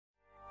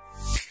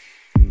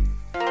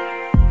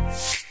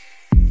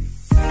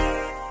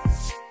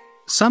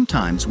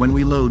Sometimes when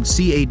we load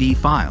CAD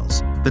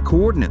files, the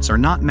coordinates are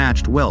not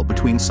matched well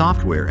between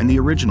software and the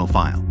original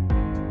file.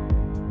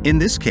 In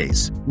this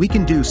case, we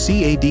can do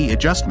CAD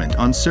adjustment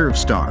on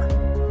SurvStar.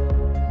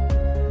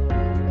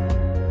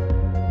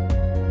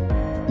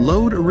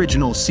 Load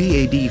original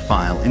CAD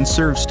file in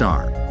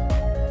SurvStar.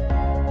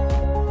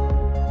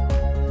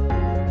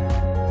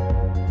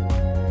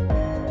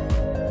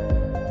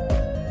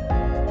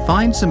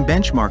 Find some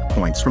benchmark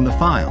points from the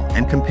file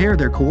and compare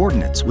their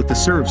coordinates with the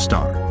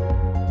SurvStar.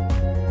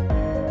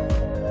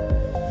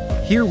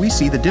 Here we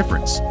see the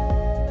difference.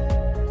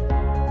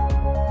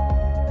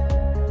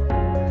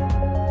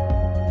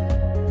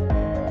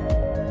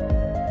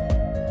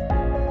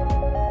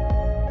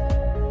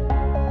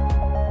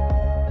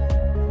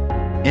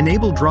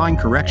 Enable drawing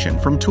correction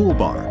from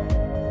toolbar.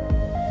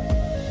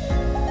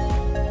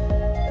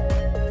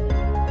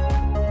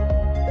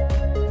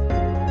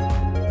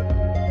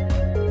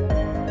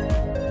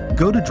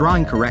 Go to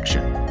drawing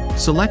correction.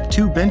 Select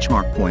two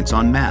benchmark points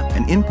on map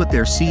and input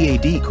their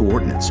CAD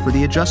coordinates for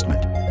the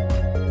adjustment.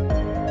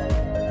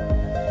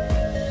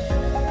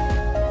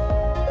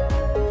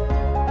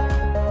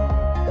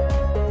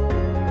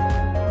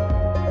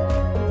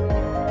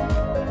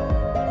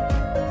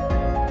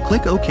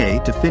 Click OK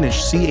to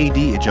finish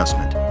CAD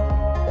adjustment.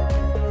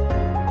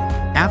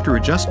 After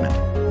adjustment,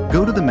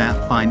 go to the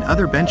map, find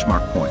other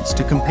benchmark points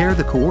to compare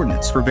the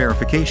coordinates for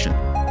verification.